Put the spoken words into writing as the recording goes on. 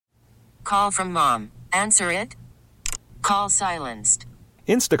Call from mom. Answer it. Call silenced.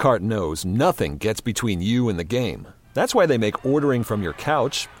 Instacart knows nothing gets between you and the game. That's why they make ordering from your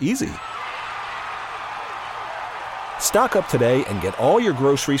couch easy. Stock up today and get all your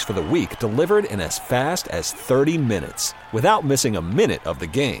groceries for the week delivered in as fast as 30 minutes without missing a minute of the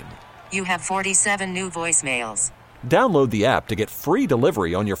game. You have 47 new voicemails. Download the app to get free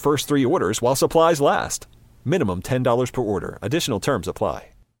delivery on your first 3 orders while supplies last. Minimum $10 per order. Additional terms apply.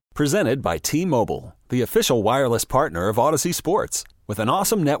 Presented by T-Mobile, the official wireless partner of Odyssey Sports. With an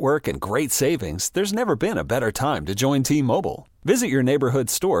awesome network and great savings, there's never been a better time to join T-Mobile. Visit your neighborhood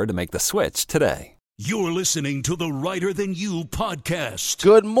store to make the switch today. You're listening to the Reiter Than You podcast.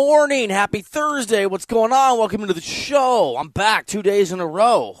 Good morning. Happy Thursday. What's going on? Welcome into the show. I'm back 2 days in a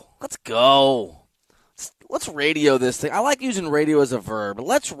row. Let's go. Let's radio this thing. I like using radio as a verb.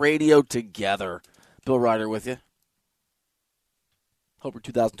 Let's radio together. Bill Reiter with you. Hope your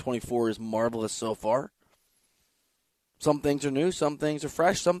 2024 is marvelous so far. Some things are new, some things are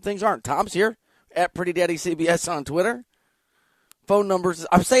fresh, some things aren't. Tom's here at Pretty Daddy CBS on Twitter. Phone numbers,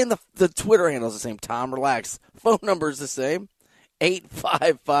 I'm saying the Twitter handle is the same. Tom, relax. Phone number is the same.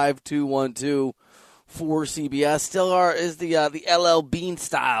 855-212-4CBS. Still is the LL Bean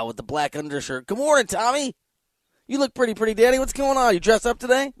style with the black undershirt. Good morning, Tommy. You look pretty, Daddy. What's going on? You dressed up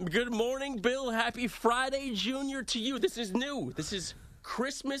today? Good morning, Bill. Happy Friday, Junior, to you. This is new. This is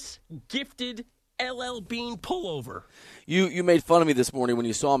Christmas gifted LL Bean pullover. You made fun of me this morning when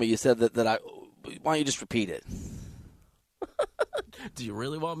you saw me. You said that I. Why don't you just repeat it? Do you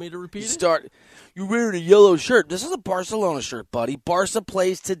really want me to repeat it? You're wearing a yellow shirt. This is a Barcelona shirt, buddy. Barca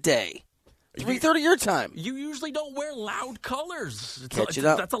plays today. 3:30 your time. You usually don't wear loud colors. Catch it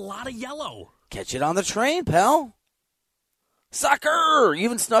up. That's a lot of yellow. Catch it on the train, pal. Soccer! You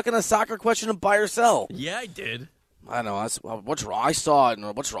even snuck in a soccer question of buy or sell. Yeah, I did. I know. What's wrong? I saw it.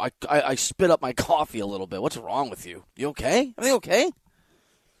 And what's wrong? I spit up my coffee a little bit. What's wrong with you? You okay? Everything okay?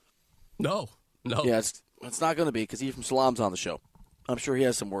 No. Yeah, it's not going to be because Ephraim Salam's on the show. I'm sure he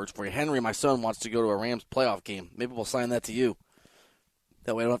has some words for you. Henry, my son, wants to go to a Rams playoff game. Maybe we'll sign that to you.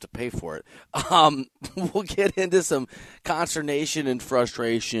 That way I don't have to pay for it. We'll get into some consternation and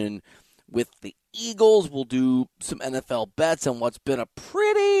frustration with the Eagles. We'll do some NFL bets on what's been a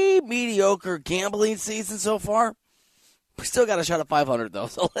pretty mediocre gambling season so far. We still got a shot at 500, though,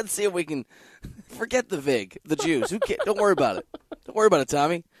 so let's see if we can forget the vig, the Jews. Don't worry about it. Don't worry about it,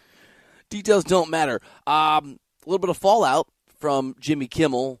 Tommy. Details don't matter. A little bit of fallout from Jimmy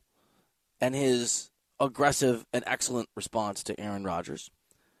Kimmel and his aggressive and excellent response to Aaron Rodgers.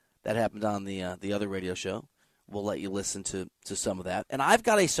 That happened on the other radio show. We'll let you listen to some of that. And I've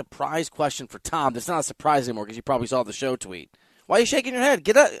got a surprise question for Tom. That's not a surprise anymore because you probably saw the show tweet. Why are you shaking your head?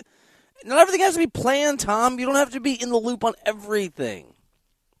 Get up. Not everything has to be planned, Tom. You don't have to be in the loop on everything.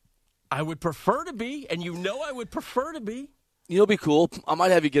 I would prefer to be, and you know I would prefer to be. You know, it'd be cool. I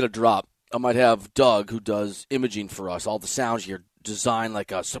might have you get a drop. I might have Doug, who does imaging for us, all the sounds here, design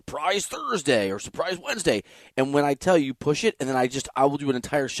like a Surprise Thursday or Surprise Wednesday. And when I tell you, push it, and then I will do an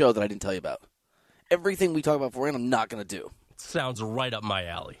entire show that I didn't tell you about. Everything we talk about beforehand, I'm not going to do. Sounds right up my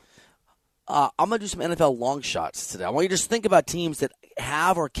alley. I'm going to do some NFL long shots today. I want you to just think about teams that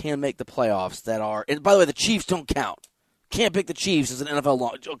have or can make the playoffs that are, and by the way, the Chiefs don't count. Can't pick the Chiefs as an NFL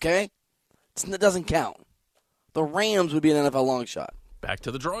long, okay? It doesn't count. The Rams would be an NFL long shot. Back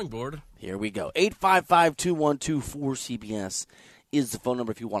to the drawing board. Here we go. 855-212-4CBS is the phone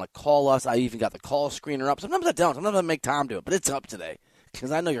number if you want to call us. I even got the call screener up. Sometimes I don't. Sometimes I make Tom do it, but it's up today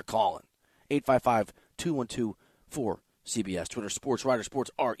because I know you're calling. 855-212-4CBS. Twitter, Sports Reiter,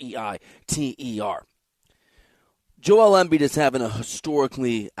 Sports R-E-I-T-E-R. Joel Embiid is having a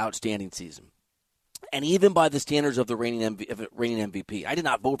historically outstanding season. And even by the standards of the reigning MVP, I did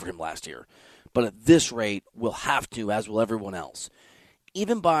not vote for him last year, but at this rate, we'll have to, as will everyone else.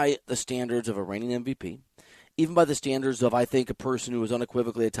 Even by the standards of a reigning MVP, even by the standards of, I think, a person who is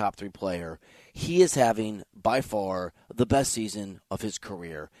unequivocally a top 3 player, he is having, by far, the best season of his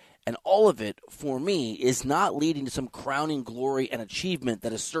career. And all of it, for me, is not leading to some crowning glory and achievement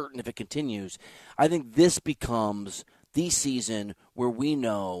that is certain if it continues. I think this becomes the season where we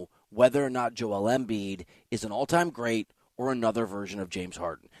know whether or not Joel Embiid is an all-time great or another version of James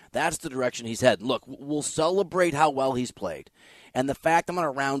Harden. That's the direction he's heading. Look, we'll celebrate how well he's played. And the fact, I'm going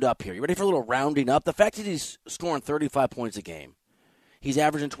to round up here. You ready for a little rounding up? The fact that he's scoring 35 points a game, he's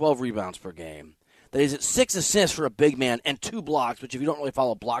averaging 12 rebounds per game, that he's at 6 assists for a big man and 2 blocks, which if you don't really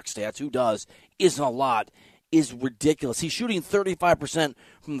follow block stats, who does, isn't a lot, is ridiculous. He's shooting 35%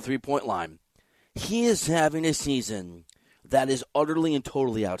 from the three-point line. He is having a season that is utterly and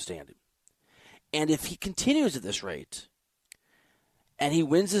totally outstanding. And if he continues at this rate, and he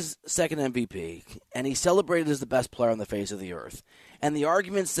wins his second MVP, and he's celebrated as the best player on the face of the earth, and the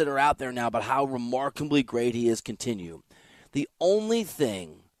arguments that are out there now about how remarkably great he is continue, the only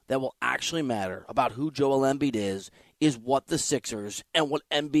thing that will actually matter about who Joel Embiid is what the Sixers and what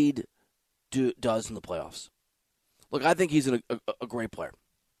Embiid does in the playoffs. Look, I think he's a great player.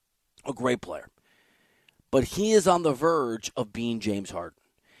 A great player. But he is on the verge of being James Harden.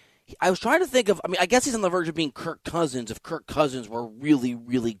 I was trying to think of, I guess he's on the verge of being Kirk Cousins if Kirk Cousins were really,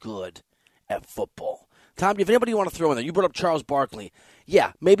 really good at football. Tom, if anybody you want to throw in there, you brought up Charles Barkley.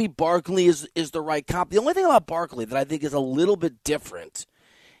 Yeah, maybe Barkley is the right comp. The only thing about Barkley that I think is a little bit different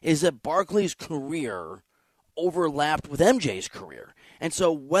is that Barkley's career overlapped with MJ's career. And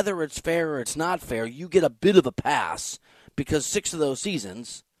so whether it's fair or it's not fair, you get a bit of a pass because 6 of those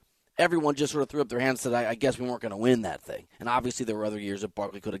seasons, everyone just sort of threw up their hands and said, I guess we weren't going to win that thing. And obviously there were other years that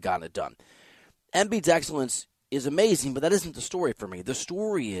Barkley could have gotten it done. Embiid's excellence is amazing, but that isn't the story for me. The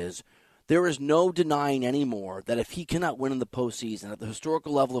story is there is no denying anymore that if he cannot win in the postseason at the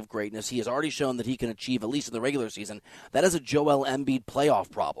historical level of greatness he has already shown that he can achieve, at least in the regular season, that is a Joel Embiid playoff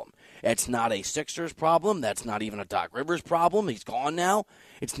problem. It's not a Sixers problem. That's not even a Doc Rivers problem. He's gone now.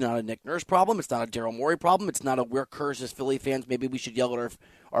 It's not a Nick Nurse problem. It's not a Daryl Morey problem. It's not a we're cursed as Philly fans. Maybe we should yell at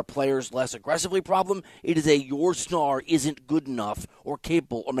our players less aggressively problem. It is a your star isn't good enough or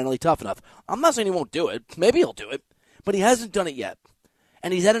capable or mentally tough enough. I'm not saying he won't do it. Maybe he'll do it. But he hasn't done it yet.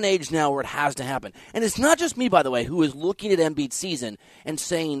 And he's at an age now where it has to happen. And it's not just me, by the way, who is looking at Embiid's season and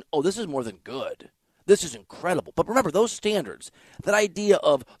saying, oh, this is more than good. This is incredible. But remember, those standards, that idea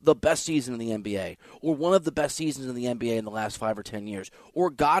of the best season in the NBA, or one of the best seasons in the NBA in the last 5 or 10 years,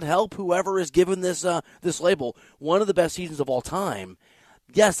 or God help whoever is given this label, one of the best seasons of all time,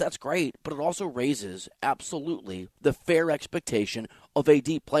 yes, that's great, but it also raises, absolutely, the fair expectation of a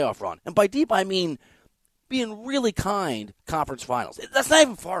deep playoff run. And by deep, I mean being really kind conference finals. That's not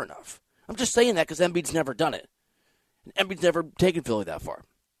even far enough. I'm just saying that because Embiid's never done it. Embiid's never taken Philly that far.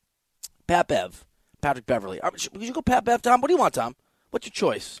 Patrick Beverley. Would you go Pat Bev, Tom? What do you want, Tom? What's your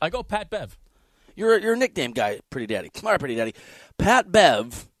choice? I go Pat Bev. You're a nickname guy, Pretty Daddy. All right, Pretty Daddy. Pat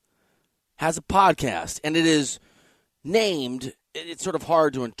Bev has a podcast, and it is named, it's sort of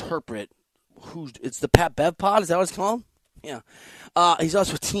hard to interpret, it's the Pat Bev Pod, is that what it's called? Yeah. He's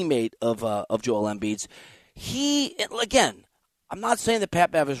also a teammate of Joel Embiid's. Again, I'm not saying that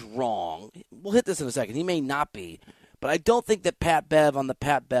Pat Bev is wrong. We'll hit this in a second. He may not be. But I don't think that Pat Bev on the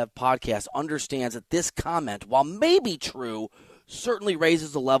Pat Bev podcast understands that this comment, while maybe true, certainly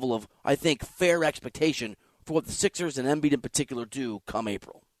raises the level of, I think, fair expectation for what the Sixers and Embiid in particular do come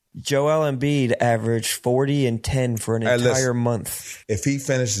April. Joel Embiid averaged 40 and 10 for an entire month. If he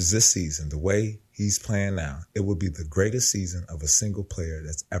finishes this season the way he's playing now, it would be the greatest season of a single player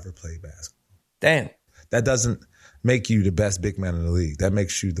that's ever played basketball. Damn. That doesn't make you the best big man in the league. That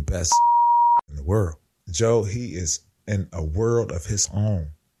makes you the best in the world. Joe, he is in a world of his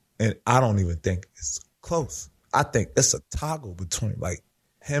own. And I don't even think it's close. I think it's a toggle between, like,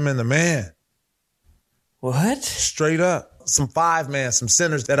 him and the man. What? Straight up. Some 5-man, some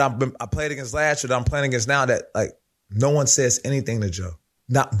centers that I played against last year that I'm playing against now that, like, no one says anything to Joe.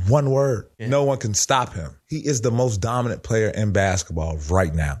 Not one word. Yeah. No one can stop him. He is the most dominant player in basketball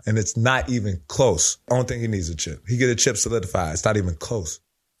right now. And it's not even close. I don't think he needs a chip. He get a chip solidified. It's not even close.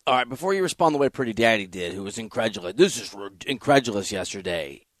 All right, before you respond the way Pretty Daddy did, who was incredulous. This is incredulous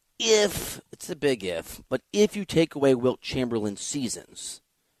yesterday. It's a big if, but if you take away Wilt Chamberlain's seasons,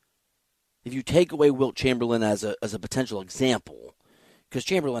 if you take away Wilt Chamberlain as a potential example, because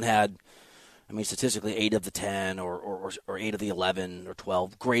Chamberlain had, statistically 8 of the 10 or 8 of the 11 or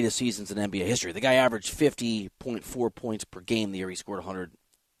 12 greatest seasons in NBA history. The guy averaged 50.4 points per game the year he scored 100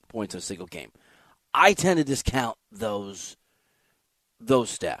 points in a single game. I tend to discount those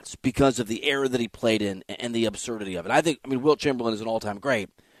stats because of the era that he played in and the absurdity of it. Wilt Chamberlain is an all-time great.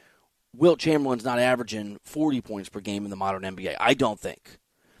 Wilt Chamberlain's not averaging 40 points per game in the modern NBA. I don't think.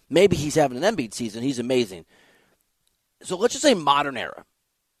 Maybe he's having an Embiid season. He's amazing. So let's just say modern era.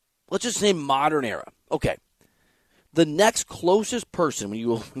 Okay. The next closest person when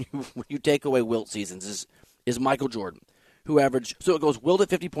you take away Wilt seasons is Michael Jordan, who averaged, so it goes Wilt at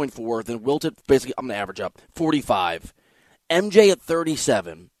 50.4, then Wilt at, basically, I'm going to average up, 45, MJ at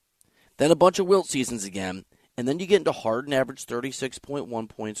 37, then a bunch of Wilt seasons again, and then you get into Harden, averaged 36.1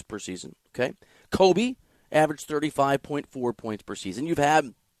 points per season, okay? Kobe averaged 35.4 points per season. You've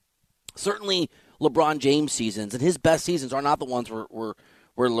had certainly LeBron James seasons, and his best seasons are not the ones where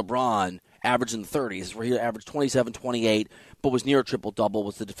LeBron averaged in the 30s, where he averaged 27, 28, but was near a triple-double,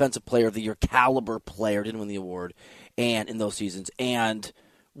 was the defensive player of the year caliber player, didn't win the award, and in those seasons, and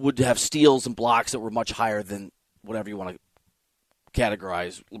would have steals and blocks that were much higher than whatever you want to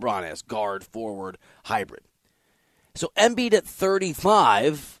categorize LeBron as guard, forward, hybrid. So Embiid at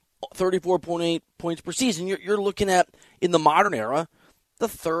 35, 34.8 points per season, you're looking at, in the modern era, the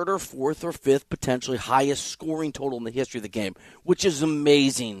third or fourth or fifth potentially highest scoring total in the history of the game, which is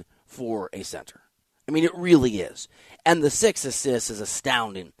amazing for a center. I mean, it really is. And the 6 assists is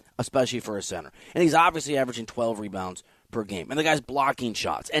astounding, especially for a center. And he's obviously averaging 12 rebounds per game. And the guy's blocking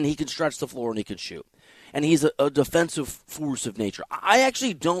shots, and he can stretch the floor and he can shoot. And he's a defensive force of nature. I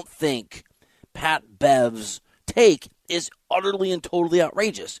actually don't think Pat Bev's take is utterly and totally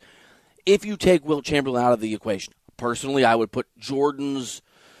outrageous. If you take Wilt Chamberlain out of the equation, personally, I would put Jordan's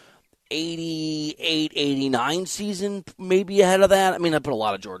 88, 89 season maybe ahead of that. I mean, I put a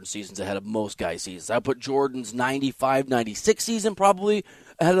lot of Jordan seasons ahead of most guys' seasons. I put Jordan's 95, 96 season probably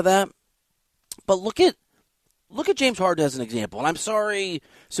ahead of that. But look at James Harden as an example. And I'm sorry,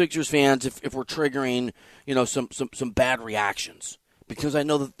 Sixers fans, if we're triggering, some bad reactions, because I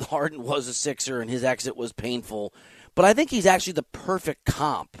know that Harden was a Sixer and his exit was painful. But I think he's actually the perfect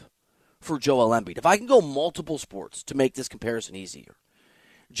comp for Joel Embiid. If I can go multiple sports to make this comparison easier,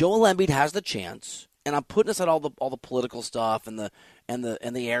 Joel Embiid has the chance, and I'm putting aside all the political stuff and the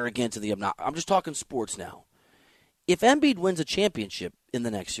arrogance and the obnoxious. I'm just talking sports now. If Embiid wins a championship in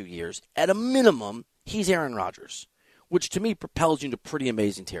the next few years, at a minimum, he's Aaron Rodgers, which to me propels you into pretty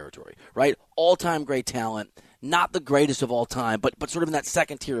amazing territory, right? All-time great talent, not the greatest of all time, but sort of in that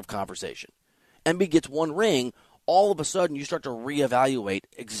second tier of conversation. Embiid gets one ring, all of a sudden you start to reevaluate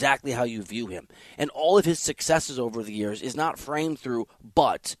exactly how you view him. And all of his successes over the years is not framed through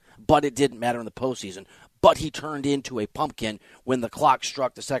but it didn't matter in the postseason, but he turned into a pumpkin when the clock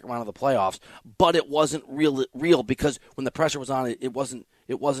struck the second round of the playoffs, but it wasn't real because when the pressure was on, it wasn't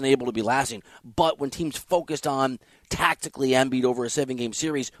able to be lasting. But when teams focused on tactically Embiid over a 7-game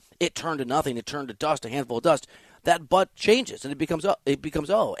series, it turned to nothing. It turned to dust, a handful of dust. That but changes, and it becomes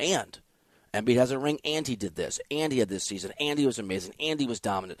and Embiid has a ring, and he did this, and he had this season, and he was amazing, and he was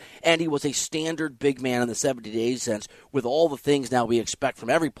dominant, and he was a standard big man in the 70 to 80 sense with all the things now we expect from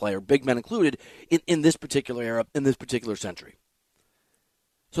every player, big men included, in this particular era, in this particular century.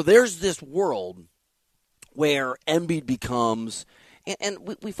 So there's this world where Embiid becomes, and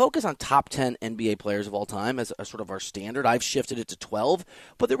we focus on top 10 NBA players of all time as a sort of our standard. I've shifted it to 12,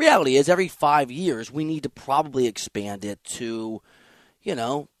 but the reality is every 5 years we need to probably expand it to,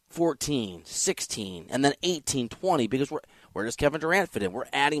 14, 16, and then 18, 20, because where does Kevin Durant fit in? We're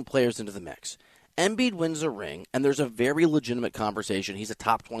adding players into the mix. Embiid wins a ring, and there's a very legitimate conversation. He's a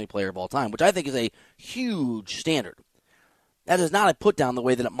top 20 player of all time, which I think is a huge standard. That is not a put down the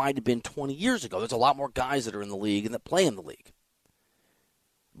way that it might have been 20 years ago. There's a lot more guys that are in the league and that play in the league.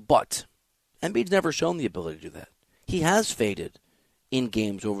 But Embiid's never shown the ability to do that. He has faded in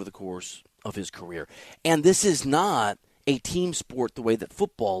games over the course of his career. And this is not a team sport the way that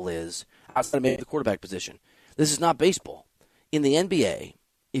football is outside of maybe the quarterback position. This is not baseball. In the NBA,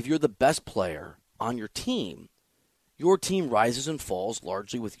 if you're the best player on your team rises and falls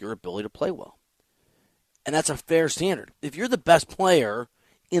largely with your ability to play well. And that's a fair standard. If you're the best player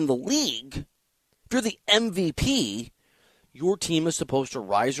in the league, if you're the MVP, your team is supposed to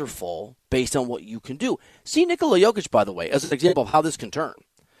rise or fall based on what you can do. See Nikola Jokic, by the way, as an example of how this can turn.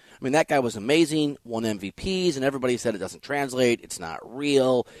 I mean, that guy was amazing, won MVPs, and everybody said it doesn't translate, it's not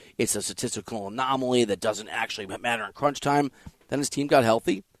real, it's a statistical anomaly that doesn't actually matter in crunch time. Then his team got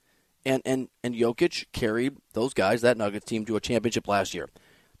healthy, and Jokic carried those guys, that Nuggets team, to a championship last year.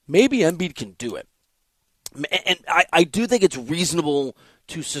 Maybe Embiid can do it. And I do think it's reasonable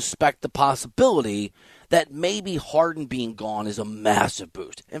to suspect the possibility that maybe Harden being gone is a massive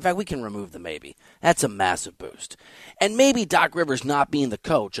boost. In fact, we can remove the maybe. That's a massive boost. And maybe Doc Rivers not being the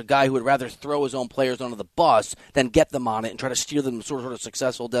coach, a guy who would rather throw his own players onto the bus than get them on it and try to steer them to sort of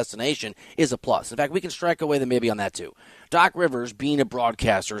successful destination is a plus. In fact, we can strike away the maybe on that too. Doc Rivers being a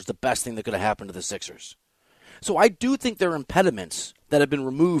broadcaster is the best thing that could have happened to the Sixers. So I do think there are impediments that have been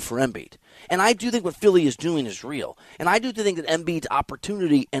removed for Embiid. And I do think what Philly is doing is real. And I do think that Embiid's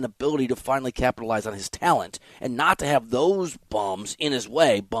opportunity and ability to finally capitalize on his talent and not to have those bums in his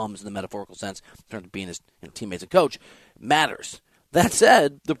way, bums in the metaphorical sense, in terms of being his teammates and coach, matters. That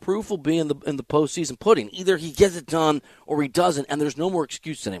said, the proof will be in the postseason pudding. Either he gets it done or he doesn't, and there's no more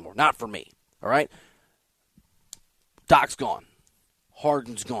excuses anymore. Not for me. All right? Doc's gone.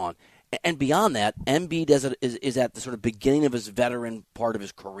 Harden's gone. And beyond that, Embiid is at the sort of beginning of his veteran part of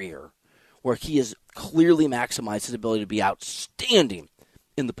his career, where he has clearly maximized his ability to be outstanding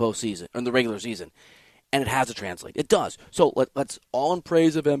in the postseason, or in the regular season. And it has to translate. It does. So let's all in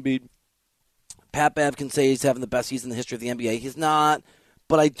praise of Embiid. Pat Bev can say he's having the best season in the history of the NBA. He's not.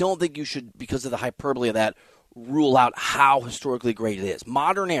 But I don't think you should, because of the hyperbole of that, rule out how historically great it is.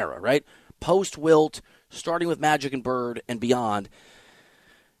 Modern era, right? Post-Wilt, starting with Magic and Bird and beyond,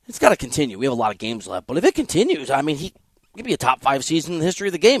 it's got to continue. We have a lot of games left. But if it continues, I mean, he could be a top 5 season in the history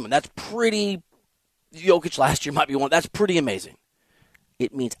of the game. And that's pretty – Jokic last year might be one. That's pretty amazing.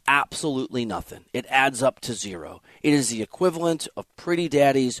 It means absolutely nothing. It adds up to zero. It is the equivalent of Pretty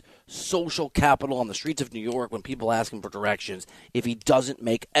Daddy's social capital on the streets of New York when people ask him for directions if he doesn't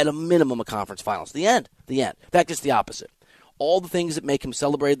make, at a minimum, a conference finals. The end. The end. In fact, it's the opposite. All the things that make him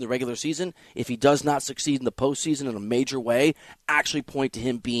celebrated in the regular season, if he does not succeed in the postseason in a major way, actually point to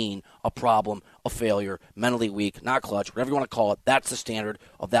him being a problem, a failure, mentally weak, not clutch, whatever you want to call it. That's the standard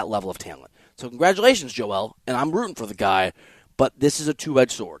of that level of talent. So congratulations, Joel, and I'm rooting for the guy. But this is a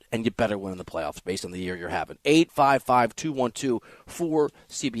two-edged sword, and you better win in the playoffs based on the year you're having.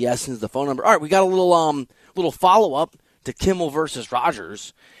 855-212-4CBS is the phone number. All right, we got a little follow-up to Kimmel versus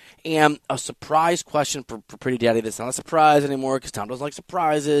Rodgers, and a surprise question for Pretty Daddy. That's not a surprise anymore because Tom doesn't like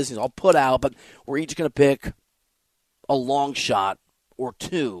surprises. He's all put out, but we're each going to pick a long shot or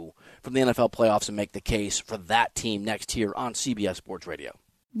two from the NFL playoffs and make the case for that team next year on CBS Sports Radio.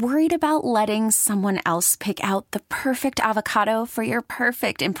 Worried about letting someone else pick out the perfect avocado for your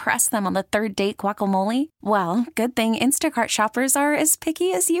perfect impress them on the third date guacamole? Well, good thing Instacart shoppers are as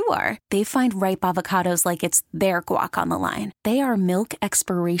picky as you are. They find ripe avocados like it's their guac on the line. They are milk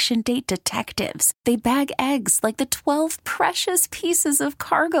expiration date detectives. They bag eggs like the 12 precious pieces of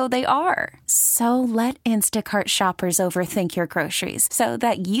cargo they are. So let Instacart shoppers overthink your groceries so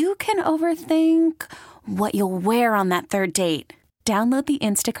that you can overthink what you'll wear on that third date. Download the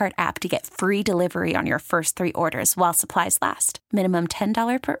Instacart app to get free delivery on your first 3 orders while supplies last. Minimum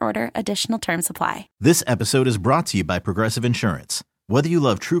 $10 per order. Additional terms apply. This episode is brought to you by Progressive Insurance. Whether you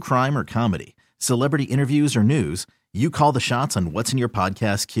love true crime or comedy, celebrity interviews or news, you call the shots on what's in your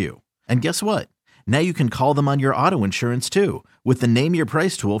podcast queue. And guess what? Now you can call them on your auto insurance too with the Name Your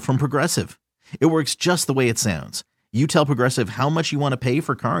Price tool from Progressive. It works just the way it sounds. You tell Progressive how much you want to pay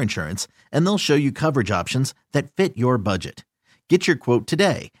for car insurance, and they'll show you coverage options that fit your budget. Get your quote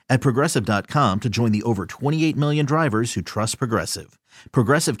today at Progressive.com to join the over 28 million drivers who trust Progressive.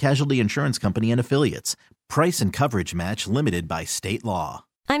 Progressive Casualty Insurance Company and Affiliates. Price and coverage match limited by state law.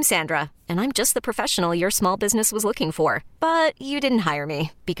 I'm Sandra, and I'm just the professional your small business was looking for. But you didn't hire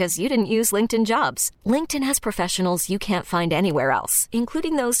me because you didn't use LinkedIn Jobs. LinkedIn has professionals you can't find anywhere else,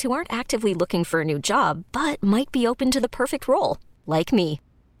 including those who aren't actively looking for a new job, but might be open to the perfect role, like me.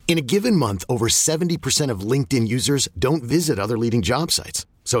 In a given month, over 70% of LinkedIn users don't visit other leading job sites.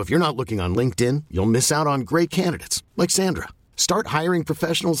 So if you're not looking on LinkedIn, you'll miss out on great candidates like Sandra. Start hiring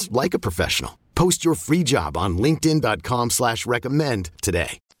professionals like a professional. Post your free job on linkedin.com/recommend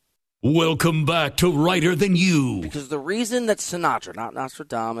today. Welcome back to Reiter Than You. Because the reason that Sinatra, not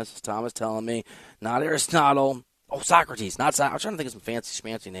Nostradamus, as Tom is telling me, not Aristotle, Socrates, not Socrates. I'm trying to think of some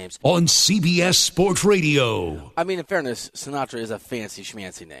fancy names. On CBS Sports Radio. I mean, in fairness, Sinatra is a fancy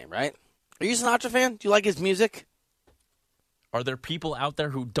schmancy name, right? Are you a Sinatra fan? Do you like his music? Are there people out there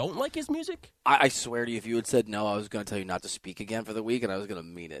who don't like his music? I swear to you, if you had said no, I was going to tell you not to speak again for the week, and I was going to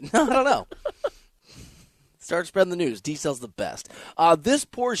mean it. No, I don't know. Start spreading the news. D-Cell's the best. This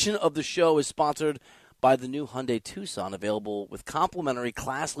portion of the show is sponsored by the new Hyundai Tucson, available with complimentary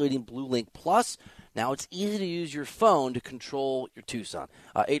class-leading Blue Link Plus. Now it's easy to use your phone to control your Tucson.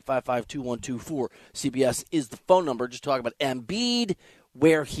 855-2124-CBS is the phone number. Just talking about Embiid,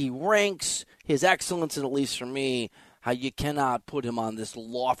 where he ranks, his excellence, and at least for me, how you cannot put him on this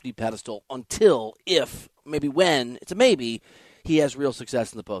lofty pedestal until, if, maybe when, it's a maybe, he has real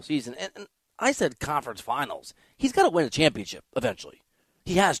success in the postseason. And I said conference finals. He's got to win a championship eventually.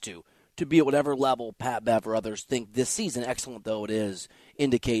 He has to be at whatever level Pat Bev or others think this season, excellent though it is,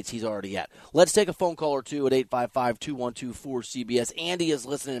 indicates he's already at. Let's take a phone call or two at 855-2124-CBS. Andy is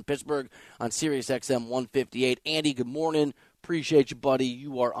listening in Pittsburgh on Sirius XM 158. Andy, good morning. Appreciate you, buddy.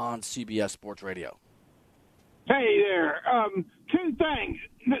 You are on CBS Sports Radio. Hey there. Two things.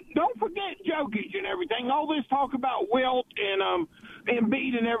 Don't forget Jokic and everything. All this talk about Wilt and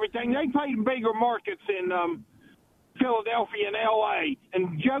Embiid and everything, they played in bigger markets in Philadelphia and L.A.,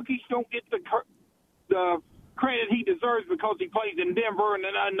 and Jokic don't get the credit he deserves because he plays in Denver in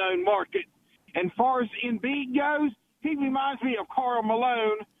an unknown market. And far as Embiid goes, he reminds me of Karl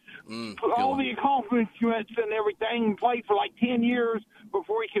Malone. All the accomplishments and everything, played for like 10 years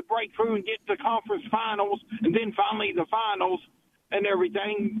before he could break through and get to conference finals, and then finally the finals and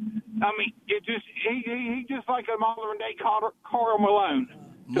everything. I mean, it just he just like a modern day Karl Malone.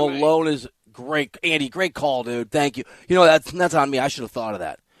 Malone is great, Andy. Great call, dude. Thank you. You know that's on me. I should have thought of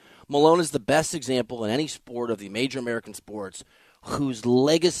that. Malone is the best example in any sport of the major American sports whose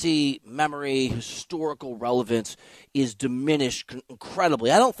legacy, memory, historical relevance is diminished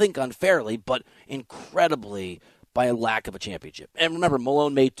incredibly. I don't think unfairly, but incredibly by a lack of a championship. And remember,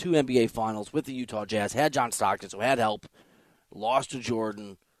 Malone made 2 NBA Finals with the Utah Jazz, had John Stockton, so had help, lost to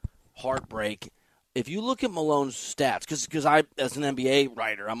Jordan, heartbreak. If you look at Malone's stats, because I, as an NBA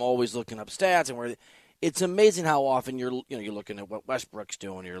writer, I'm always looking up stats, and it's amazing how often you're looking at what Westbrook's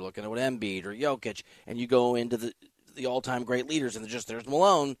doing, you're looking at what Embiid or Jokic, and you go into the all-time great leaders, and there's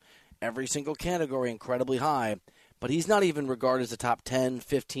Malone, every single category incredibly high, but he's not even regarded as a top 10,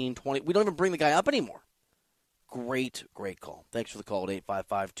 15, 20. We don't even bring the guy up anymore. Great call. Thanks for the call at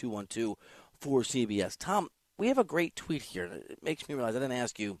 855-212-4CBS. Tom, we have a great tweet here. It makes me realize I didn't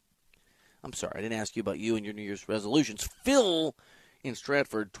ask you about you and your New Year's resolutions. Phil in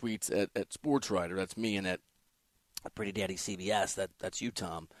Stratford tweets at Sports Reiter. That's me, and at Pretty Daddy CBS. That's you,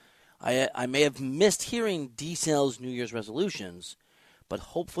 Tom. I may have missed hearing D-Cell's New Year's resolutions, but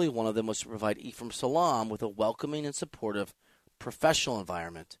hopefully one of them was to provide Ephraim Salaam with a welcoming and supportive professional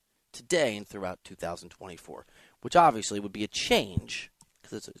environment today and throughout 2024, which obviously would be a change,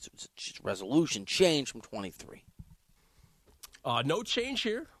 because it's a resolution change from 23. No change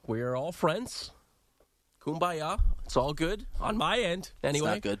here. We are all friends. Kumbaya. It's all good on my end,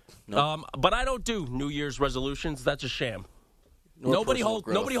 anyway. It's not good. Nope. But I don't do New Year's resolutions. That's a sham. Nobody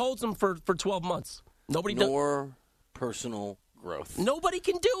holds them for 12 months. Nor personal growth. Nobody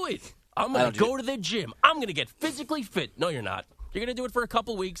can do it. I'm going to go to the gym. I'm going to get physically fit. No, you're not. You're going to do it for a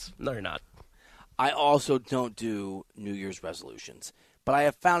couple weeks. No, you're not. I also don't do New Year's resolutions. But I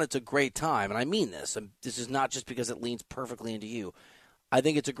have found it's a great time, and I mean this. And this is not just because it leans perfectly into you. I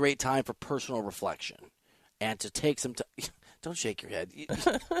think it's a great time for personal reflection and to take some time. Don't shake your head.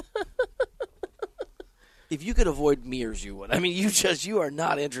 If you could avoid mirrors, you would. I mean, you are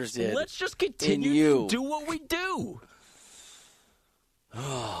not interested. Let's just continue to do what we do.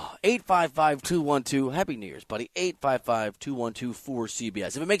 855-212. Happy New Year's, buddy.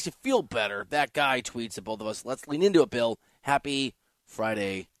 855-212-4CBS. If it makes you feel better, that guy tweets at both of us. Let's lean into it, Bill. Happy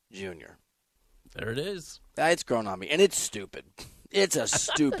Friday, Junior. There it is. It's grown on me, and it's stupid. It's a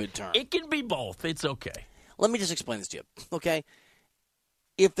stupid term. It can be both. It's okay. Let me just explain this to you, okay?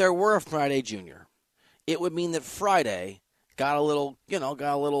 If there were a Friday Junior, it would mean that Friday got a little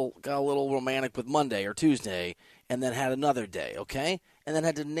romantic with Monday or Tuesday, and then had another day, okay? And then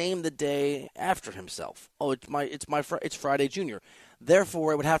had to name the day after himself. Oh, it's Friday Junior.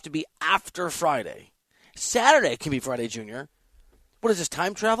 Therefore, it would have to be after Friday. Saturday can be Friday Junior. What is this,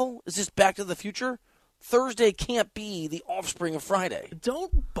 time travel? Is this Back to the Future? Thursday can't be the offspring of Friday.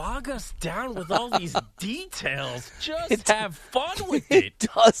 Don't bog us down with all these details. Just have fun with it. It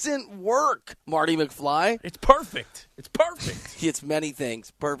doesn't work, Marty McFly. It's perfect. It's perfect. It's many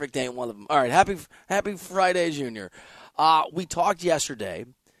things. Perfect ain't one of them. All right, happy Friday, Junior. We talked yesterday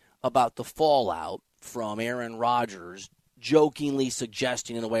about the fallout from Aaron Rodgers jokingly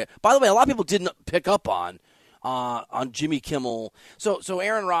suggesting in a way. By the way, a lot of people didn't pick up on Jimmy Kimmel. So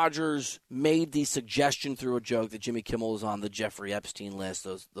Aaron Rodgers made the suggestion through a joke that Jimmy Kimmel is on the Jeffrey Epstein list.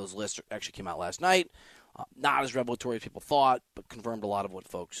 Those lists actually came out last night. Not as revelatory as people thought, but confirmed a lot of what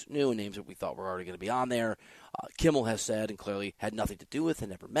folks knew and names that we thought were already going to be on there. Kimmel has said and clearly had nothing to do with, had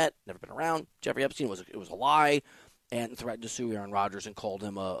never met, never been around Jeffrey Epstein. It was a lie, and threatened to sue Aaron Rodgers and called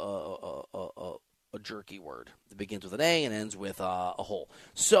him a jerky word that begins with an A and ends with a hole.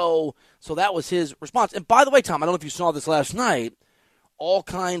 So that was his response. And by the way, Tom, I don't know if you saw this last night, all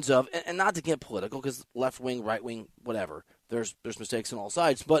kinds of, and not to get political because left wing, right wing, whatever, there's mistakes on all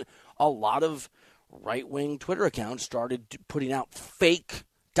sides, but a lot of right wing Twitter accounts started putting out fake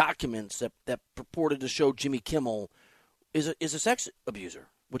documents that purported to show Jimmy Kimmel is a sex abuser,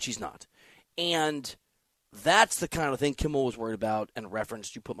 which he's not. And that's the kind of thing Kimmel was worried about and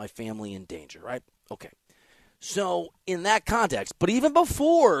referenced, you put my family in danger, right? Okay. So in that context, but even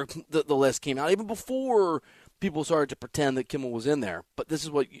before the list came out, even before people started to pretend that Kimmel was in there, but this is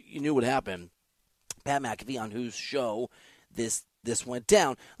what you knew would happen. Pat McAfee, on whose show this went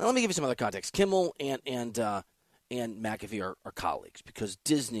down. Now, let me give you some other context. Kimmel and McAfee are colleagues because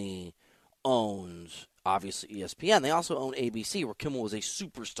Disney owns, obviously, ESPN. They also own ABC, where Kimmel is a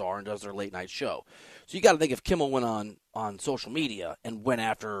superstar and does their late-night show. So you got to think if Kimmel went on social media and went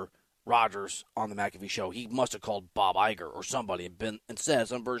after Rodgers on the McAfee show, he must have called Bob Iger or somebody and said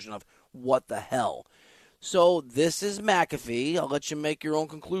some version of, what the hell? So this is McAfee. I'll let you make your own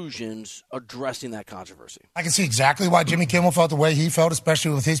conclusions addressing that controversy. I can see exactly why Jimmy Kimmel felt the way he felt,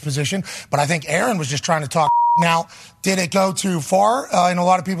 especially with his position. But I think Aaron was just trying to talk. Now, did it go too far in a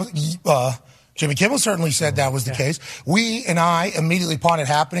lot of people? Jimmy Kimmel certainly said that was the case. We and I immediately upon it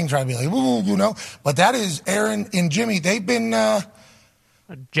happening try to be like, ooh, you know. But that is Aaron and Jimmy. They've been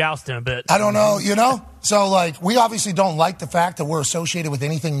jousting a bit. I don't know, you know? So, like, we obviously don't like the fact that we're associated with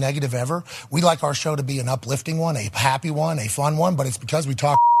anything negative ever. We like our show to be an uplifting one, a happy one, a fun one, but it's because we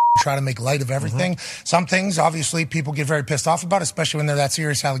talk try to make light of everything. Some things, obviously, people get very pissed off about, especially when they're that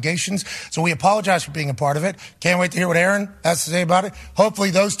serious allegations. So we apologize for being a part of it. Can't wait to hear what Aaron has to say about it.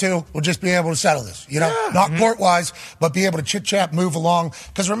 Hopefully those two will just be able to settle this, you know, not court-wise, but be able to chit-chat, move along.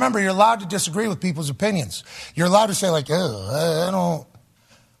 Because remember, you're allowed to disagree with people's opinions. You're allowed to say, like, oh, I don't...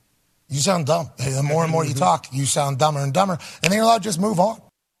 You sound dumb. The more and more you talk, you sound dumber and dumber. And then you're allowed to just move on.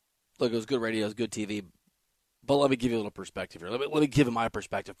 Look, it was good radio, it was good TV. But let me give you a little perspective here. Let me give you my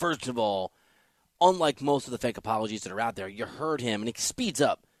perspective. First of all, unlike most of the fake apologies that are out there, you heard him, and it speeds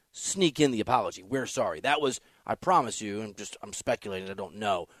up, sneak in the apology. We're sorry. That was, I promise you, I'm speculating, I don't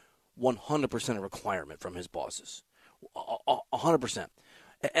know, 100% a requirement from his bosses. 100%.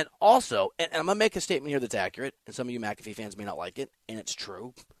 And also, and I'm going to make a statement here that's accurate, and some of you McAfee fans may not like it, and it's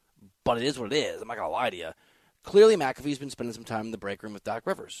true, but it is what it is. I'm not going to lie to you. Clearly, McAfee's been spending some time in the break room with Doc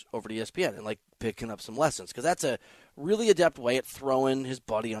Rivers over at ESPN and, like, picking up some lessons because that's a really adept way at throwing his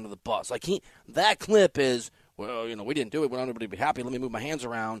buddy under the bus. Like, that clip is, well, you know, we didn't do it. We don't want everybody to be happy. Let me move my hands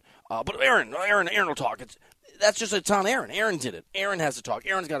around. But Aaron will talk. It's on Aaron. Aaron did it. Aaron has to talk.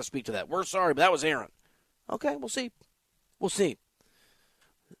 Aaron's got to speak to that. We're sorry, but that was Aaron. Okay, we'll see. We'll see.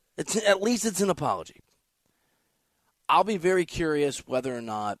 At least it's an apology. I'll be very curious whether or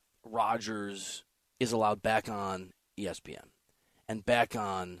not Rodgers is allowed back on ESPN and back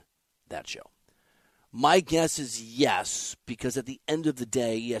on that show. My guess is yes, because at the end of the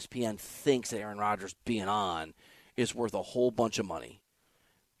day, ESPN thinks that Aaron Rodgers being on is worth a whole bunch of money,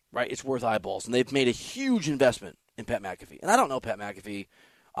 right? It's worth eyeballs, and they've made a huge investment in Pat McAfee. And I don't know Pat McAfee.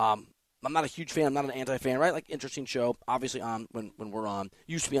 I'm not a huge fan. I'm not an anti-fan, right? Like, interesting show, obviously on when we're on.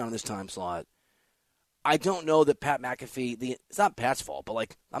 Used to be on this time slot. I don't know that Pat McAfee, it's not Pat's fault, but,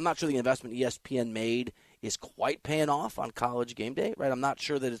 like, I'm not sure the investment ESPN made is quite paying off on College Game Day, right? I'm not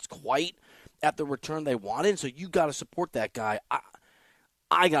sure that it's quite at the return they wanted, so you got to support that guy.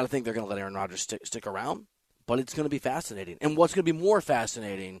 I got to think they're going to let Aaron Rodgers stick around, but it's going to be fascinating. And what's going to be more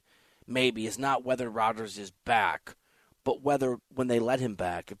fascinating, maybe, is not whether Rodgers is back, but whether when they let him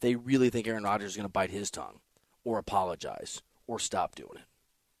back, if they really think Aaron Rodgers is going to bite his tongue or apologize or stop doing it.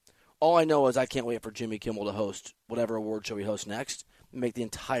 All I know is I can't wait for Jimmy Kimmel to host whatever award show he hosts next and make the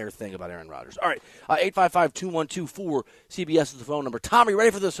entire thing about Aaron Rodgers. All right, 855-2124-CBS is the phone number. Tommy, ready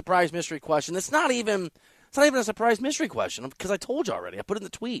for the surprise mystery question? It's not even a surprise mystery question because I told you already. I put it in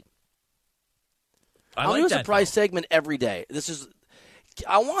the tweet. I'll do a surprise segment every day. It's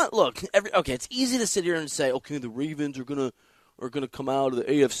easy to sit here and say, okay, the Ravens are gonna come out of the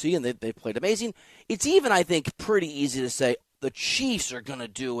AFC and they played amazing. It's even, I think, pretty easy to say the Chiefs are gonna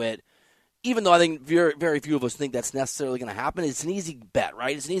do it. Even though I think very, very few of us think that's necessarily going to happen, it's an easy bet,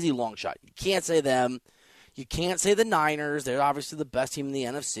 right? It's an easy long shot. You can't say them. You can't say the Niners. They're obviously the best team in the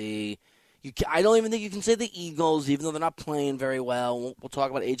NFC. I don't even think you can say the Eagles, even though they're not playing very well. We'll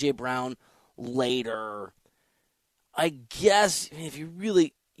talk about A.J. Brown later. I guess if you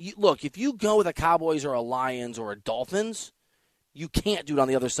go with a Cowboys or a Lions or a Dolphins, you can't do it on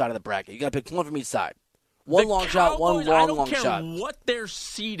the other side of the bracket. You got to pick one from each side. One long shot, one long shot. I don't care what their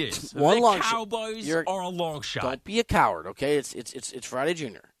seed is. One the long Cowboys are a long shot. Don't be a coward, okay? It's Friday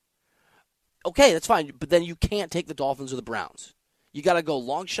Junior. Okay, that's fine, but then you can't take the Dolphins or the Browns. You got to go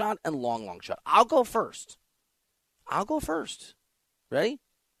long shot and long shot. I'll go first. Ready?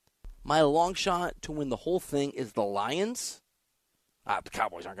 My long shot to win the whole thing is the Lions. The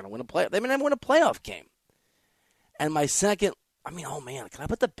Cowboys aren't going to win a playoff. They may never win a playoff game. And my second, can I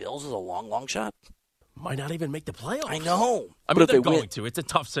put the Bills as a long shot? Might not even make the playoffs. I know. I mean, they're going to. It's a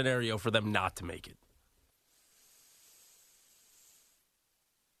tough scenario for them not to make it.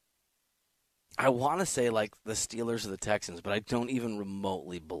 I want to say, like, the Steelers or the Texans, but I don't even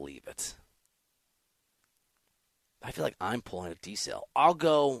remotely believe it. I feel like I'm pulling a D-cell. I'll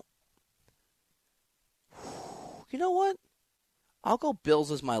go... You know what? I'll go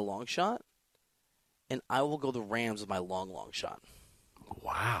Bills as my long shot, and I will go the Rams as my long shot.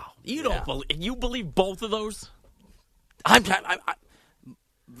 Wow. You believe both of those?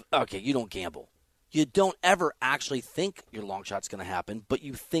 Okay, you don't gamble. You don't ever actually think your long shot's going to happen, but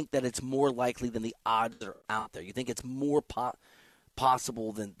you think that it's more likely than the odds that are out there. You think it's more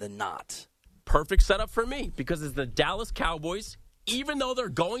possible than not. Perfect setup for me because it's the Dallas Cowboys, even though they're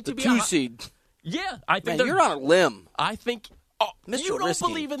going to be 2 seed. Yeah, I think you're on a limb. I think Mr. You don't Risky.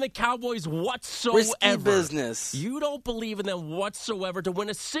 believe in the Cowboys whatsoever. Risky business. You don't believe in them whatsoever to win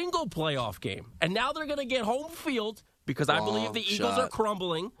a single playoff game. And now they're going to get home field because I believe the Eagles are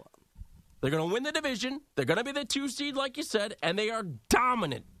crumbling. They're going to win the division. They're going to be the 2 seed, like you said, and they are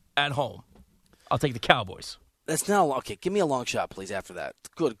dominant at home. I'll take the Cowboys. That's not okay. Give me a long shot, please, after that.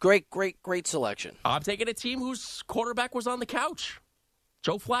 Good. Great selection. I'm taking a team whose quarterback was on the couch.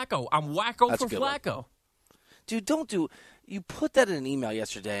 Joe Flacco. I'm wacko That's for Flacco. One. Dude, don't do. You put that in an email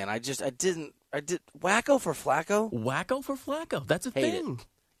yesterday, and I didn't. Wacko for Flacco? Wacko for Flacco. That's a thing.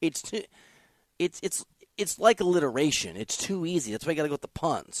 It's like alliteration. It's too easy. That's why you got to go with the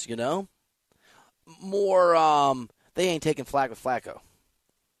puns, you know? More, they ain't taking flag with Flacco.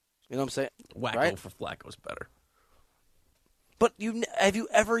 You know what I'm saying? Wacko right? for Flacco's better. But have you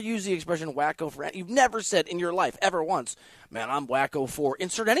ever used the expression wacko for? You've never said in your life, ever once, man, I'm wacko for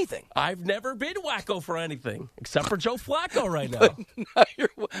insert anything. I've never been wacko for anything, except for Joe Flacco right now.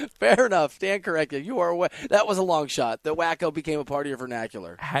 Fair enough. Stand corrected. You are. That was a long shot. The wacko became a part of your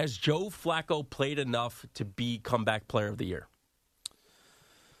vernacular. Has Joe Flacco played enough to be comeback player of the year?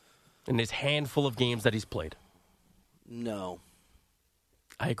 In his handful of games that he's played? No.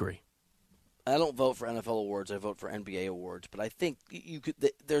 I agree. I don't vote for NFL awards. I vote for NBA awards. But I think you could.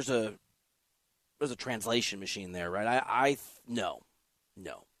 There's a translation machine there, right? No.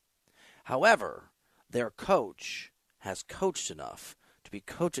 However, their coach has coached enough to be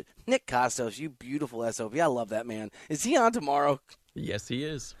coaching. Nick Kostos, you beautiful SOB. I love that man. Is he on tomorrow? Yes, he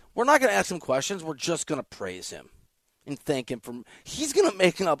is. We're not going to ask him questions. We're just going to praise him and thank him for. He's going to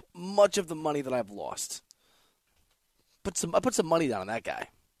make up much of the money that I've lost. I put some money down on that guy.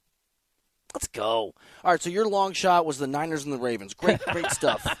 Let's go. All right, so your long shot was the Niners and the Ravens. Great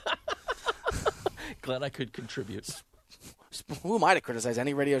stuff. Glad I could contribute. Who am I to criticize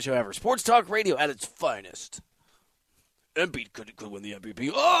any radio show ever? Sports talk radio at its finest. Embiid could win the MVP.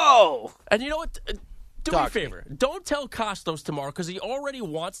 Oh! And you know what? Do me a favor. Don't tell Kostos tomorrow because he already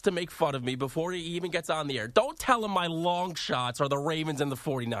wants to make fun of me before he even gets on the air. Don't tell him my long shots are the Ravens and the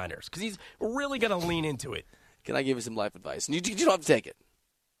 49ers because he's really going to lean into it. Can I give you some life advice? You don't have to take it.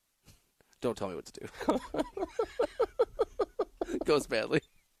 Don't tell me what to do. Goes badly.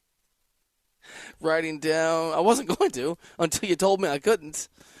 Writing down. I wasn't going to until you told me I couldn't.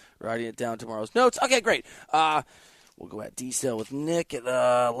 Writing it down tomorrow's notes. Okay, great. We'll go at D-Cell with Nick at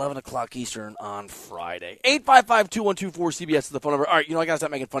 11 o'clock Eastern on Friday. 855-2124-CBS is the phone number. All right, I got to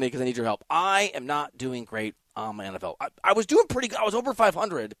stop making fun of you because I need your help. I am not doing great on my NFL. I was doing pretty good. I was over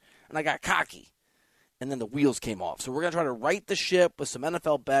 500, and I got cocky. And then the wheels came off. So we're going to try to right the ship with some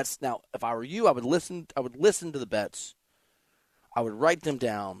NFL bets. Now, if I were you, I would listen to the bets. I would write them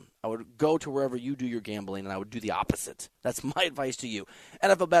down. I would go to wherever you do your gambling, and I would do the opposite. That's my advice to you.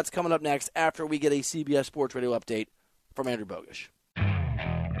 NFL bets coming up next after we get a CBS Sports Radio update from Andrew Bogish.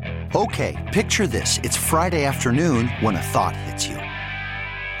 Okay, picture this. It's Friday afternoon when a thought hits you.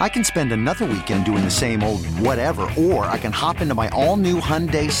 I can spend another weekend doing the same old whatever, or I can hop into my all-new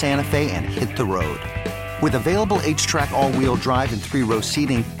Hyundai Santa Fe and hit the road. With available H-Track all-wheel drive and 3-row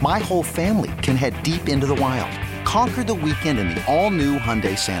seating, my whole family can head deep into the wild. Conquer the weekend in the all-new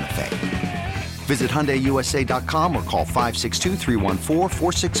Hyundai Santa Fe. Visit HyundaiUSA.com or call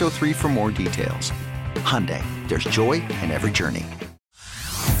 562-314-4603 for more details. Hyundai, there's joy in every journey.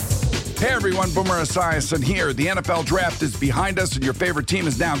 Hey everyone, Boomer Esiason here. The NFL Draft is behind us and your favorite team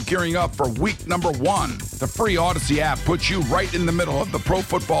is now gearing up for week number 1. The free Odyssey app puts you right in the middle of the pro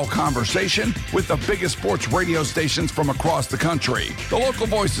football conversation with the biggest sports radio stations from across the country. The local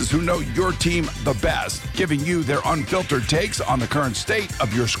voices who know your team the best, giving you their unfiltered takes on the current state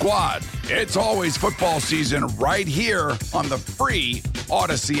of your squad. It's always football season right here on the free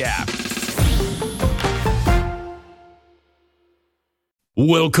Odyssey app.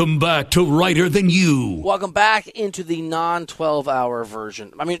 Welcome back to Reiter Than You. Welcome back into the non-12-hour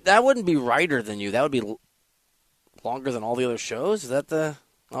version. I mean, that wouldn't be Reiter Than You. That would be longer than all the other shows. Is that the...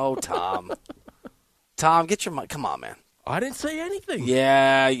 Oh, Tom. Tom, get your... Come on, man. I didn't say anything.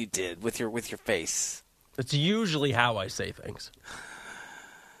 Yeah, you did, with your face. That's usually how I say things.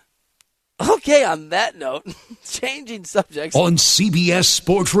 Okay, on that note, changing subjects. On CBS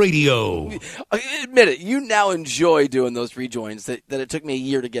Sports Radio. Admit it, you now enjoy doing those rejoins that it took me a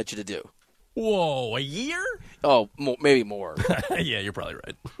year to get you to do. Whoa, a year? Oh, maybe more. Yeah, you're probably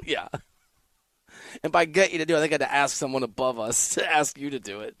right. Yeah. And by get you to do it, I think I had to ask someone above us to ask you to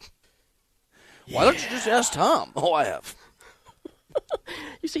do it. Yeah. Why don't you just ask Tom? Oh, I have.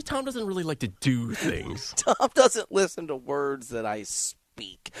 You see, Tom doesn't really like to do things. Tom doesn't listen to words that I speak.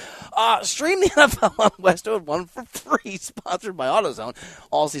 speak. Stream the NFL on Westwood One for free, sponsored by AutoZone.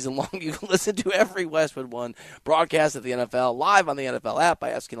 All season long, you can listen to every Westwood One broadcast of the NFL live on the NFL app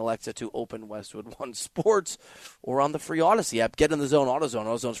by asking Alexa to open Westwood One Sports or on the free Odyssey app. Get in the zone, AutoZone.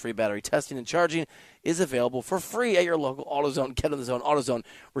 AutoZone's free battery testing and charging is available for free at your local AutoZone. Get in the zone, AutoZone.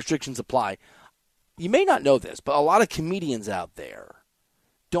 Restrictions apply. You may not know this, but a lot of comedians out there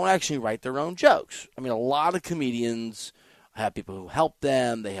don't actually write their own jokes. I mean, a lot of comedians have people who help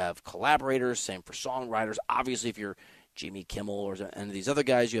them. They have collaborators, same for songwriters. Obviously, if you're Jimmy Kimmel or any of these other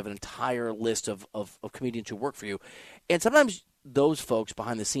guys, you have an entire list of comedians who work for you. And sometimes those folks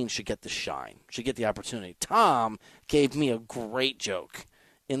behind the scenes should get the shine, should get the opportunity. Tom gave me a great joke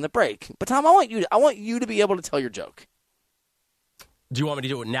in the break. But, Tom, I want you to be able to tell your joke. Do you want me to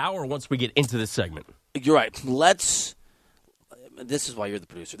do it now or once we get into this segment? You're right. This is why you're the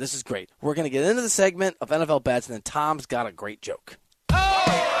producer. This is great. We're going to get into the segment of NFL bets, and then Tom's got a great joke.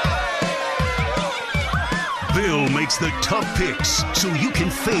 Bill makes the tough picks so you can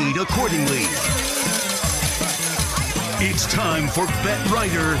fade accordingly. It's time for Bet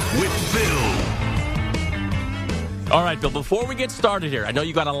Reiter with Bill. All right, Bill, before we get started here, I know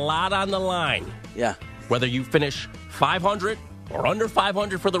you got a lot on the line. Yeah. Whether you finish 500 or under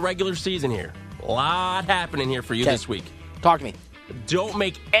 500 for the regular season here. A lot happening here for you this week. Talk to me. Don't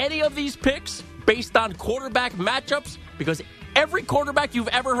make any of these picks based on quarterback matchups because every quarterback you've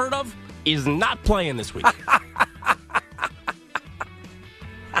ever heard of is not playing this week.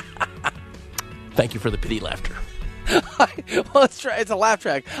 Thank you for the pity laughter. Well, it's a laugh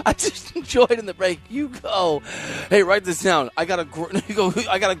track. I just enjoyed in the break. You go, hey, write this down. I got a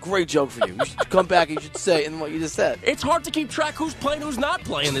great joke for you. You should come back and you should say in what you just said. It's hard to keep track who's playing, who's not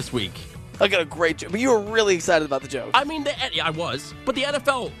playing this week. I got a great joke. But you were really excited about the joke. I mean, I was. But the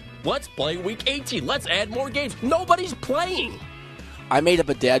NFL, let's play week 18. Let's add more games. Nobody's playing. I made up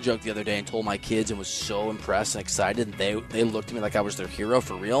a dad joke the other day and told my kids and was so impressed and excited. And they looked at me like I was their hero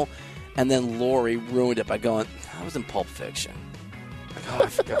for real. And then Lori ruined it by going, that was in Pulp Fiction. Like, oh, I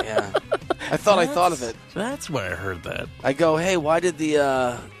forgot. Yeah. I thought of it. That's where I heard that. I go, hey, why did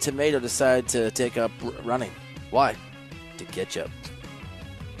the tomato decide to take up running? Why? To ketchup.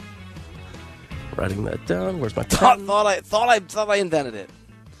 Writing that down. Where's my pen? Thought I invented it.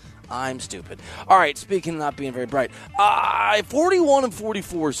 I'm stupid. All right, speaking of not being very bright, 41 and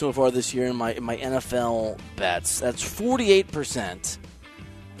 44 so far this year in my NFL bets. That's 48%.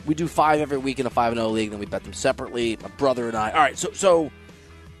 We do 5 every week in a 5-0 league, then we bet them separately. My brother and I. All right, so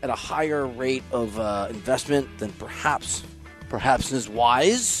at a higher rate of investment than perhaps is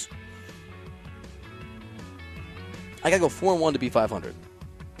wise. I gotta go 4-1 to be 500.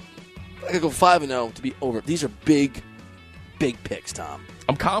 I gotta go 5-0 to be over. These are big picks, Tom.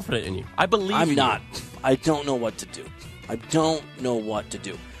 I'm confident in you. I believe I'm you. not. I don't know what to do.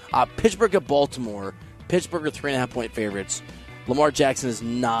 Pittsburgh at Baltimore. Pittsburgh are 3.5-point favorites. Lamar Jackson is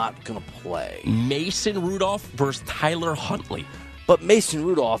not going to play. Mason Rudolph versus Tyler Huntley. But Mason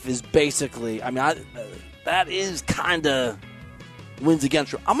Rudolph is basically, that is kind of wins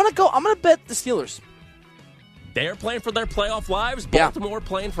against. I'm going to bet the Steelers. They're playing for their playoff lives. Baltimore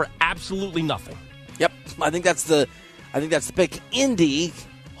playing for absolutely nothing. Yep. I think that's the pick. Indy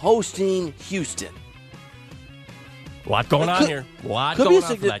hosting Houston. A lot going on here. A lot going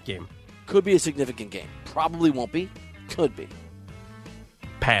on for that game. Could be a significant game. Probably won't be. Could be.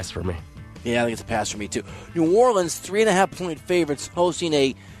 Pass for me. Yeah, I think it's a pass for me, too. New Orleans, 3.5-point favorites, hosting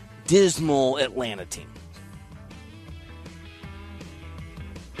a dismal Atlanta team.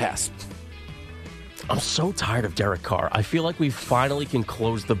 Pass. I'm so tired of Derek Carr. I feel like we finally can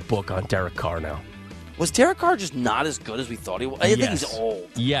close the book on Derek Carr now. Was Derek Carr just not as good as we thought he was? I think he's old.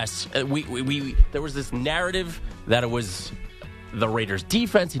 Yes. We there was this narrative that it was the Raiders'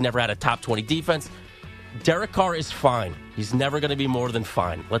 defense. He never had a top 20 defense. Derek Carr is fine. He's never going to be more than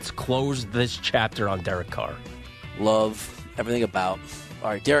fine. Let's close this chapter on Derek Carr. Love everything about.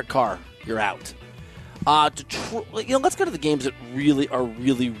 All right, Derek Carr, you're out. Detroit, let's go to the games that really are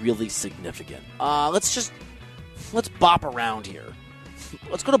really significant. Let's bop around here.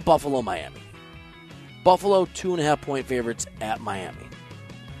 Let's go to Buffalo, Miami. Buffalo, 2.5-point favorites at Miami.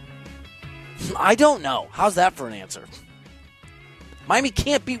 I don't know. How's that for an answer? Miami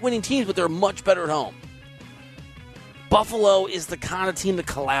can't beat winning teams, but they're much better at home. Buffalo is the kind of team that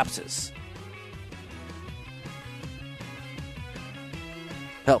collapses.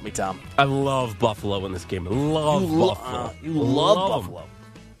 Help me, Tom. I love Buffalo in this game. Buffalo. You love Buffalo.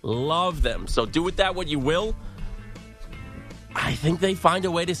 Love them. So do with that what you will. I think they find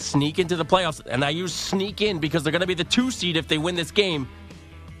a way to sneak into the playoffs. And I use sneak in because they're going to be the 2 seed if they win this game.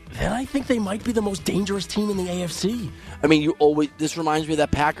 then I think they might be the most dangerous team in the AFC. I mean, this reminds me of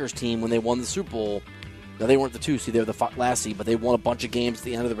that Packers team when they won the Super Bowl. Now, they weren't the 2 seed, they were the last seed, but they won a bunch of games at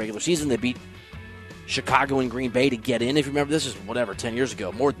the end of the regular season. They beat Chicago and Green Bay to get in. If you remember, this is 10 years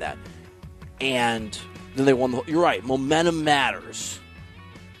ago, more than that. And then they won you're right, momentum matters.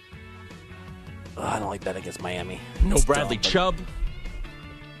 I don't like that against Miami. No Bradley Chubb.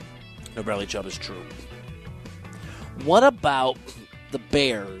 No Bradley Chubb is true. What about the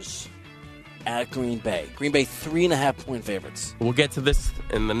Bears at Green Bay? Green Bay 3.5-point favorites. We'll get to this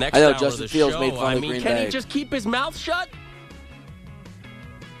in the next hour of the Justin Fields show. made fun of Green Bay. Can he just keep his mouth shut?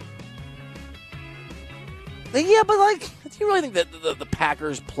 Yeah, but do you really think that the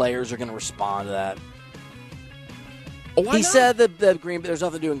Packers players are going to respond to that? Why he not? said that there's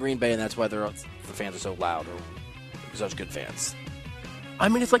nothing to do in Green Bay, and that's why the fans are so loud or such good fans. I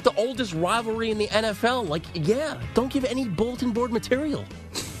mean, it's like the oldest rivalry in the NFL. Don't give any bulletin board material.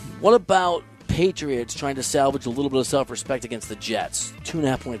 What about Patriots trying to salvage a little bit of self-respect against the Jets?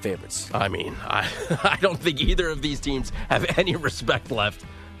 2.5-point favorites. I mean, I don't think either of these teams have any respect left.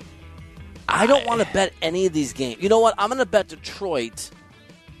 I don't want to bet any of these games. You know what? I'm going to bet Detroit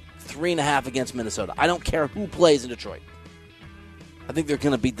 3.5 against Minnesota. I don't care who plays in Detroit. I think they're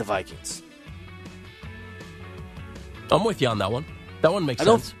going to beat the Vikings. I'm with you on that one. That one makes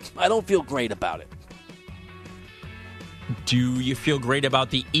sense. I don't feel great about it. Do you feel great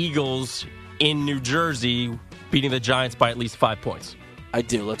about the Eagles in New Jersey beating the Giants by at least 5 points? I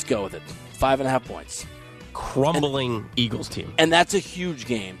do. Let's go with it. 5.5 points. Crumbling Eagles team. And that's a huge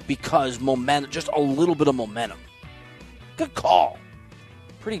game because momentum, just a little bit of momentum. Good call.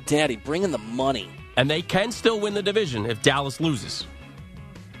 Pretty daddy. Bring in the money. And they can still win the division if Dallas loses.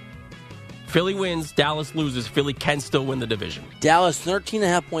 Philly wins, Dallas loses, Philly can still win the division. Dallas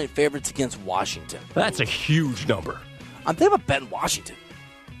 13.5-point favorites against Washington. That's a huge number. I'm thinking about betting Washington.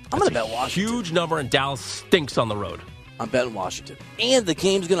 I'm going to bet Washington. Huge number, and Dallas stinks on the road. I'm betting Washington. And the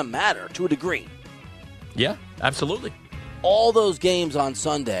game's going to matter to a degree. Yeah, absolutely. All those games on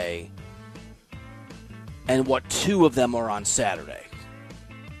Sunday, and 2 of them are on Saturday.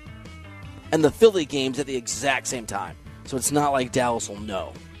 And the Philly game's at the exact same time. So it's not like Dallas will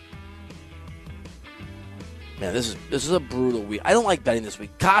know. Man, this is a brutal week. I don't like betting this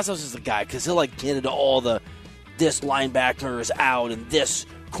week. Costos is the guy because he'll get into all this linebacker is out and this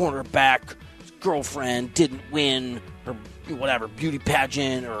cornerback girlfriend didn't win her beauty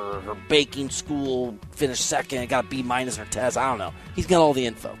pageant or her baking school finished second, got a B- in her test. I don't know. He's got all the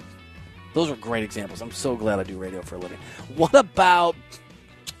info. Those are great examples. I'm so glad I do radio for a living. What about?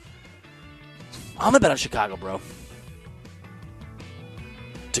 I'm gonna bet on Chicago, bro,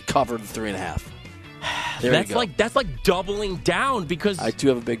 to cover the 3.5. That's like doubling down because I do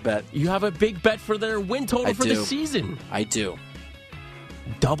have a big bet. You have a big bet for their win total for the season. I do.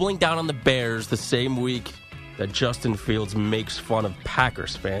 Doubling down on the Bears the same week that Justin Fields makes fun of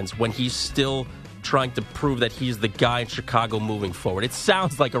Packers fans when he's still trying to prove that he's the guy in Chicago moving forward. It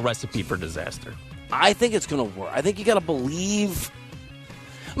sounds like a recipe for disaster. I think it's going to work. I think you got to believe.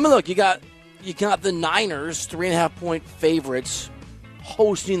 I mean, look, you got the Niners 3.5-point favorites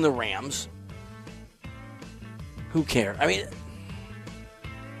hosting the Rams. Who cares? I mean,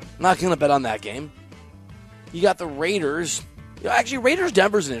 I'm not going to bet on that game. You got the Raiders. Actually,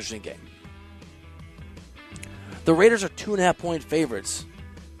 Raiders-Denver's an interesting game. The Raiders are 2.5-point favorites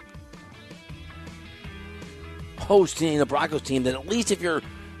hosting the Broncos team that at least if you're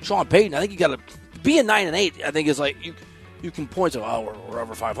Sean Payton, I think you got to be a 9-8. I think is like you can point to, we're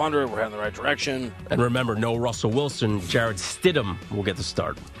over 500, we're heading the right direction. And remember, no Russell Wilson, Jared Stidham will get the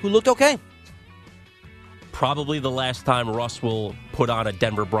start. Who looked okay. Probably the last time Russ will put on a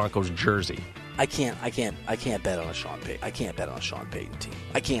Denver Broncos jersey. I can't bet on a Sean Payton. I can't bet on a Sean Payton team.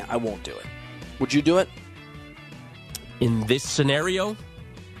 I can't. I won't do it. Would you do it? In this scenario?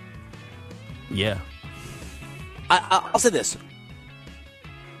 Yeah. I'll say this.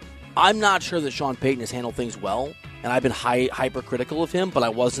 I'm not sure that Sean Payton has handled things well, and I've been hypercritical of him, but I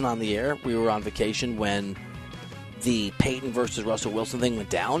wasn't on the air. We were on vacation when the Payton versus Russell Wilson thing went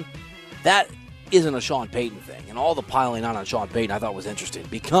down. That isn't a Sean Payton thing, and all the piling on Sean Payton I thought was interesting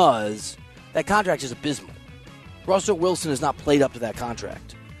because that contract is abysmal. Russell Wilson has not played up to that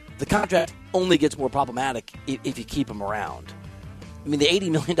contract. The contract only gets more problematic if you keep him around. I mean, the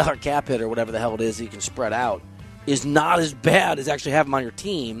 $80 million cap hit or whatever the hell it is that you can spread out is not as bad as actually having him on your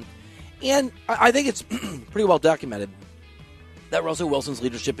team. And I think it's pretty well documented that Russell Wilson's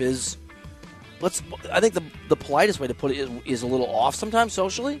leadership is, I think the politest way to put it is a little off sometimes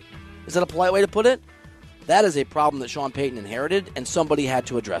socially. Is that a polite way to put it? That is a problem that Sean Payton inherited, and somebody had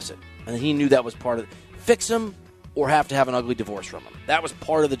to address it. And he knew that was part of it. Fix him, or have to have an ugly divorce from him. That was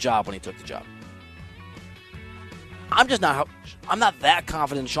part of the job when he took the job. I'm not that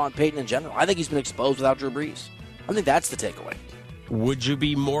confident in Sean Payton in general. I think he's been exposed without Drew Brees. I think that's the takeaway. Would you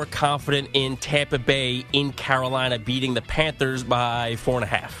be more confident in Tampa Bay in Carolina beating the Panthers by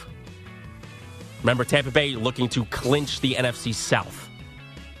 4.5? Remember, Tampa Bay looking to clinch the NFC South.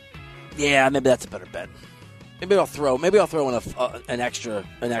 Yeah, maybe that's a better bet. Maybe I'll throw in an extra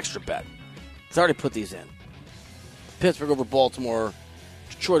bet. I've already put these in. Pittsburgh over Baltimore,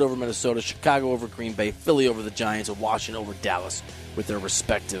 Detroit over Minnesota, Chicago over Green Bay, Philly over the Giants, and Washington over Dallas with their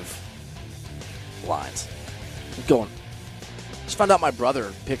respective lines. I'm going. Just found out my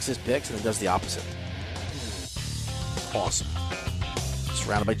brother picks his picks and then does the opposite. Awesome.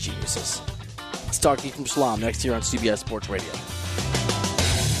 Surrounded by geniuses. Let's talk to you from Shalom next year on CBS Sports Radio.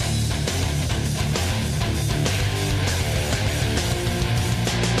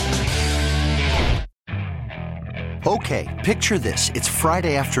 Okay, picture this. It's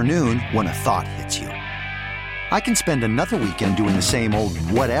Friday afternoon when a thought hits you. I can spend another weekend doing the same old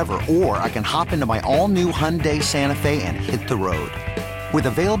whatever, or I can hop into my all-new Hyundai Santa Fe and hit the road. With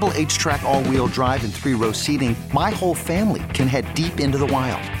available H-Track all-wheel drive and 3-row seating, my whole family can head deep into the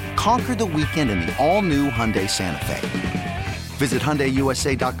wild. Conquer the weekend in the all-new Hyundai Santa Fe. Visit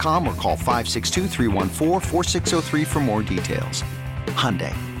HyundaiUSA.com or call 562-314-4603 for more details.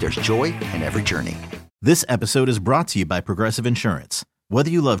 Hyundai, there's joy in every journey. This episode is brought to you by Progressive Insurance. Whether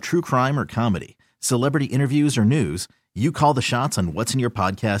you love true crime or comedy, celebrity interviews or news, you call the shots on what's in your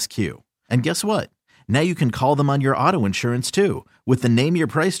podcast queue. And guess what? Now you can call them on your auto insurance too with the Name Your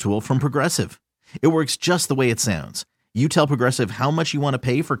Price tool from Progressive. It works just the way it sounds. You tell Progressive how much you want to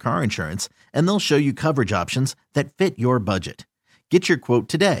pay for car insurance, and they'll show you coverage options that fit your budget. Get your quote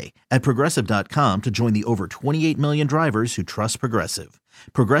today at Progressive.com to join the over 28 million drivers who trust Progressive.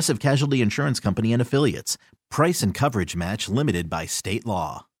 Progressive Casualty Insurance Company and Affiliates. Price and coverage match limited by state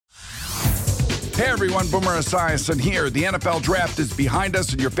law. Hey everyone, Boomer Esiason here. The NFL Draft is behind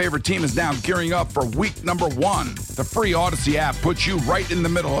us and your favorite team is now gearing up for week number 1. The free Odyssey app puts you right in the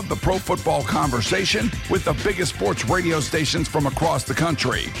middle of the pro football conversation with the biggest sports radio stations from across the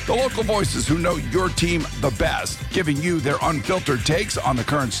country. The local voices who know your team the best, giving you their unfiltered takes on the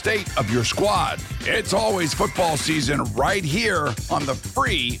current state of your squad. It's always football season right here on the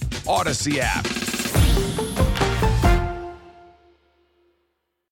free Odyssey app.